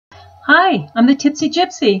Hi, I'm the Tipsy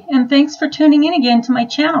Gypsy, and thanks for tuning in again to my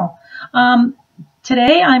channel.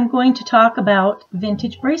 Today I'm going to talk about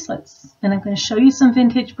vintage bracelets, and I'm going to show you some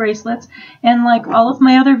vintage bracelets. And like all of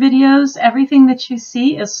my other videos, everything that you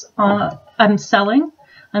see is I'm selling.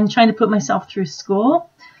 I'm trying to put myself through school.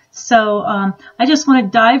 So I just want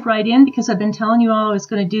to dive right in because I've been telling you all I was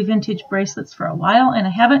going to do vintage bracelets for a while, and I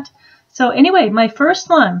haven't. So anyway, my first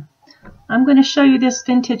one. I'm going to show you this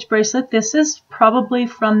vintage bracelet. This is probably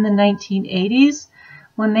from the 1980s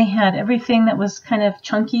when they had everything that was kind of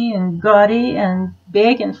chunky and gaudy and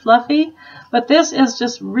big and fluffy. But this is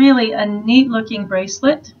just really a neat looking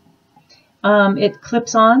bracelet. It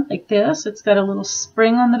clips on like this. It's got a little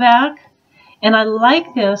spring on the back. And I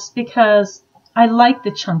like this because I like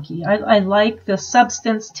the chunky. I like the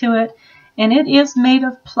substance to it. And it is made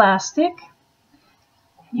of plastic.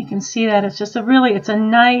 You can see that it's just it's a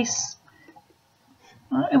nice,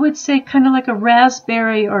 I would say kind of like a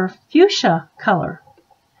raspberry or fuchsia color.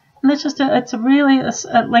 And that's just it's really,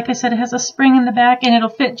 like I said, it has a spring in the back and it'll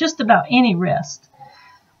fit just about any wrist.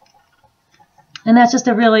 And that's just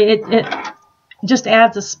it just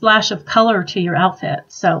adds a splash of color to your outfit.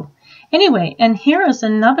 So anyway, and here is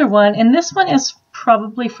another one. And this one is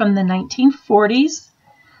probably from the 1940s.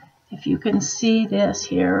 If you can see this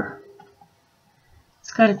here.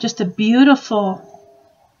 It's got just a beautiful,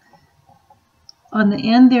 on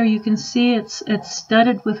the end there you can see it's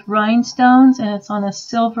studded with rhinestones, and it's on a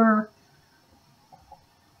silver,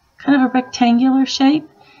 kind of a rectangular shape.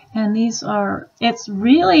 And it's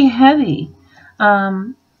really heavy.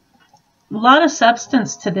 A lot of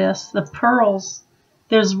substance to this. The pearls,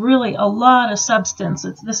 there's really a lot of substance.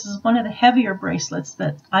 This is one of the heavier bracelets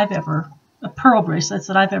that pearl bracelets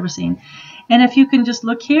that I've ever seen. And if you can just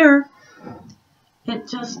look here, it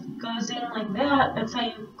just goes in like that. That's how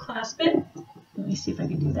you clasp it. Let me see if I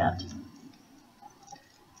can do that.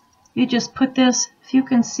 You just put this, if you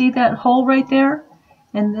can see that hole right there,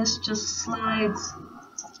 and this just slides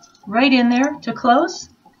right in there to close.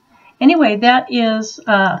 Anyway, that's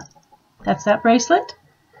that bracelet.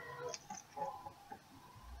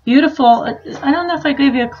 Beautiful. I don't know if I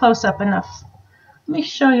gave you a close-up enough. Let me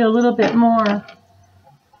show you a little bit more.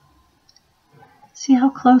 See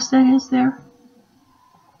how close that is there?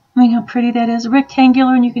 I mean, how pretty that is.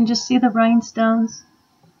 Rectangular, and you can just see the rhinestones.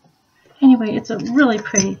 Anyway, it's a really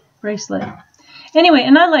pretty bracelet. Anyway,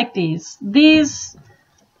 and I like these. These,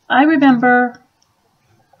 I remember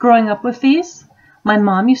growing up with these. My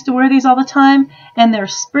mom used to wear these all the time, and they're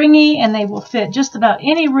springy, and they will fit just about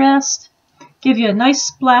any wrist. Give you a nice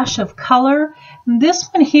splash of color. And this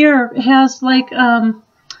one here has like, I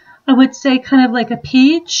would say kind of like a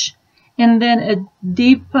peach, and then a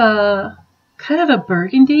deep, kind of a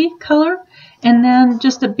burgundy color, and then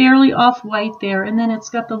just a barely off-white there, and then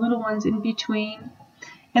it's got the little ones in between.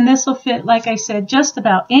 And this will fit, like I said, just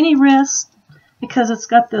about any wrist because it's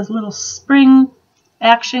got this little spring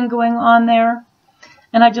action going on there.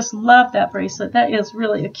 And I just love that bracelet. That is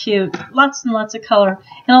really cute. Lots and lots of color.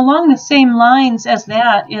 And along the same lines as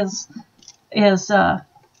that is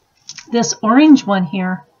this orange one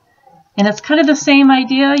here. And it's kind of the same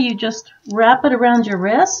idea. You just wrap it around your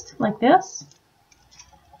wrist like this.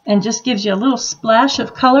 And just gives you a little splash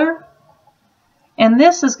of color. And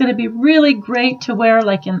this is going to be really great to wear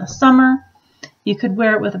like in the summer. You could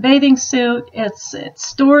wear it with a bathing suit. It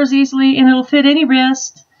stores easily and it'll fit any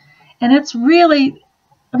wrist. And it's really,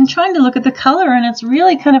 I'm trying to look at the color, and it's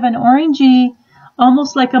really kind of an orangey,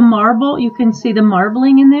 almost like a marble. You can see the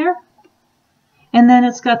marbling in there. And then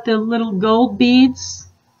it's got the little gold beads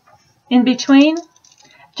in between.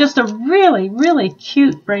 Just a really, really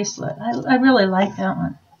cute bracelet. I really like that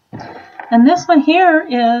one. And this one here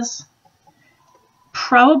is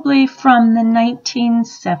probably from the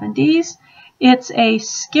 1970s. It's a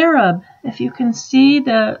scarab. If you can see,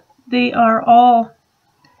 they are all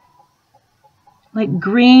like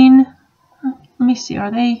green. Let me see,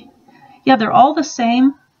 are they? Yeah, they're all the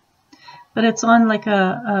same, but it's on like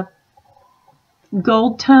a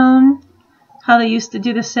gold tone, how they used to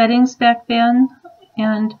do the settings back then.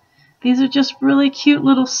 And these are just really cute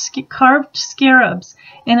little carved scarabs.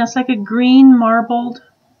 And it's like a green marbled.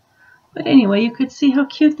 But anyway, you could see how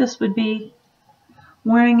cute this would be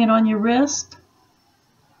wearing it on your wrist.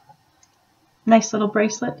 Nice little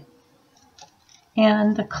bracelet.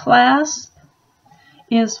 And the clasp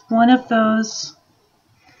is one of those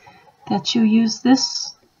that you use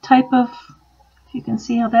this type of, if you can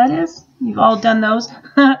see how that is. You've all done those.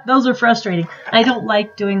 Those are frustrating. I don't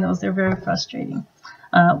like doing those. They're very frustrating.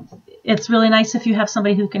 It's really nice if you have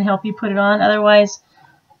somebody who can help you put it on. Otherwise,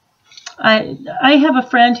 I have a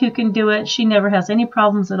friend who can do it. She never has any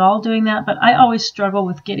problems at all doing that, but I always struggle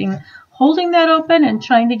with holding that open and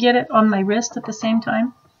trying to get it on my wrist at the same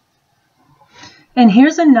time. And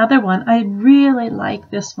here's another one. I really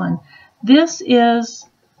like this one. This is,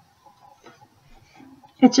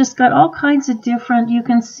 it just got all kinds of different, you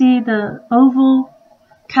can see the oval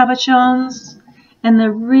cabochons and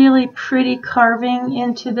the really pretty carving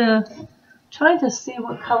into the, trying to see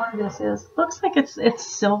what color this is. Looks like it's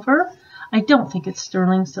silver. I don't think it's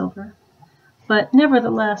sterling silver, but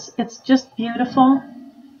nevertheless, it's just beautiful.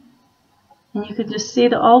 And you can just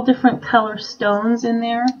see all different color stones in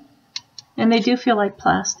there. And they do feel like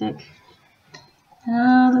plastic.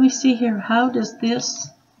 Let me see here. How does this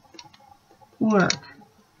work?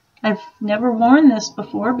 I've never worn this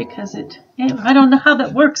before because I don't know how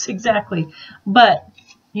that works exactly. But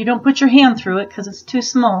you don't put your hand through it because it's too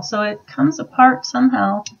small. So it comes apart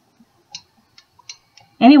somehow.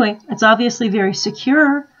 Anyway, it's obviously very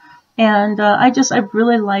secure. And I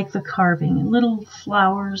really like the carving. And little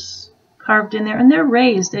flowers carved in there. And they're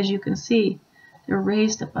raised, as you can see. They're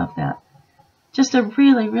raised above that. Just a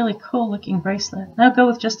really, really cool looking bracelet. I'll go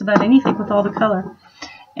with just about anything with all the color.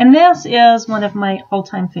 And this is one of my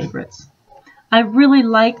all-time favorites. I really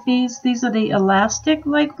like these. These are the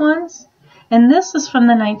elastic-like ones. And this is from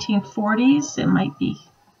the 1940s. It might be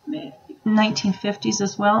 1950s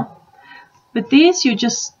as well. But these, you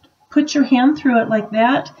just put your hand through it like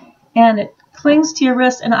that, and it clings to your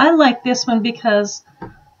wrist. And I like this one because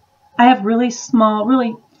I have really small,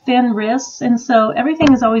 really thin wrists, and so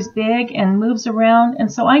everything is always big and moves around,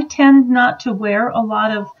 and so I tend not to wear a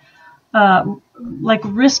lot of like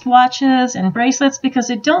wristwatches and bracelets because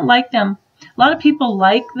I don't like them. A lot of people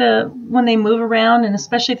like when they move around, and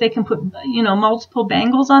especially if they can put multiple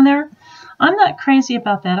bangles on there. I'm not crazy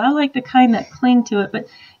about that. I like the kind that cling to it, but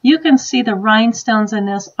you can see the rhinestones in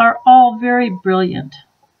this are all very brilliant.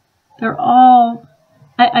 They're all,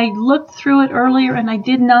 I looked through it earlier and I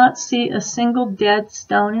did not see a single dead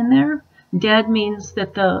stone in there. Dead means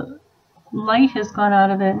that the light has gone out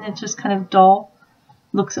of it and it's just kind of dull,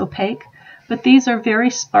 looks opaque. But these are very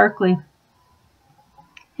sparkly.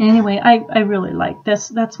 Anyway, I really like this.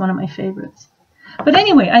 That's one of my favorites. But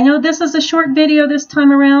anyway, I know this is a short video this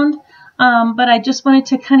time around, but I just wanted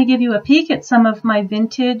to kind of give you a peek at some of my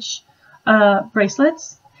vintage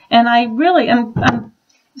bracelets. And I really am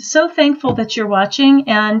so thankful that you're watching,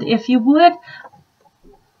 and if you would,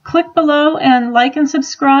 click below and like and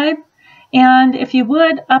subscribe, and if you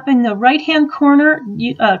would, up in the right hand corner,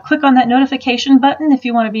 click on that notification button if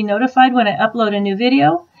you want to be notified when I upload a new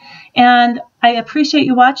video. And I appreciate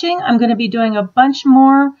you watching. I'm going to be doing a bunch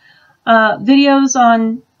more videos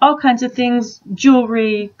on all kinds of things,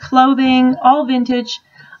 jewelry, clothing, all vintage.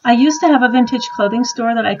 I used to have a vintage clothing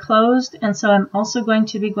store that I closed, and so I'm also going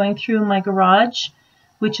to be going through my garage,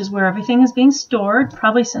 which is where everything is being stored,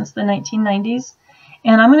 probably since the 1990s.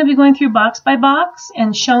 And I'm going to be going through box by box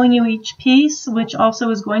and showing you each piece, which also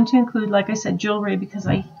is going to include, like I said, jewelry, because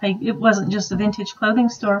it wasn't just a vintage clothing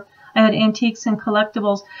store. I had antiques and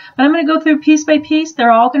collectibles. But I'm going to go through piece by piece.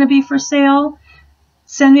 They're all going to be for sale.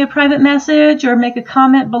 Send me a private message or make a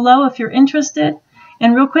comment below if you're interested.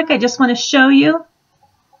 And real quick, I just want to show you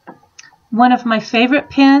one of my favorite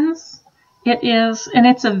pins. It is, and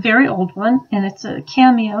it's a very old one, and it's a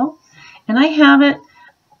cameo. And I have it,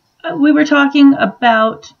 we were talking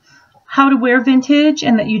about how to wear vintage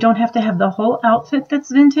and that you don't have to have the whole outfit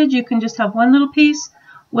that's vintage. You can just have one little piece.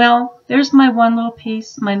 Well, there's my one little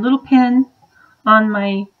piece, my little pin on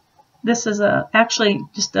my, this is actually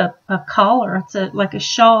just a collar. It's like a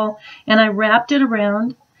shawl, and I wrapped it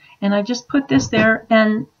around, and I just put this there,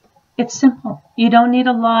 and it's simple. You don't need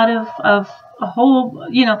a lot of a whole,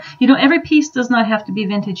 every piece does not have to be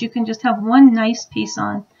vintage. You can just have one nice piece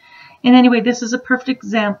on. And anyway, this is a perfect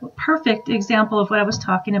example of what I was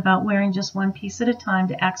talking about, wearing just one piece at a time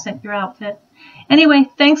to accent your outfit. Anyway,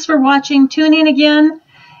 thanks for watching. Tune in again,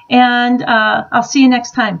 and I'll see you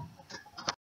next time.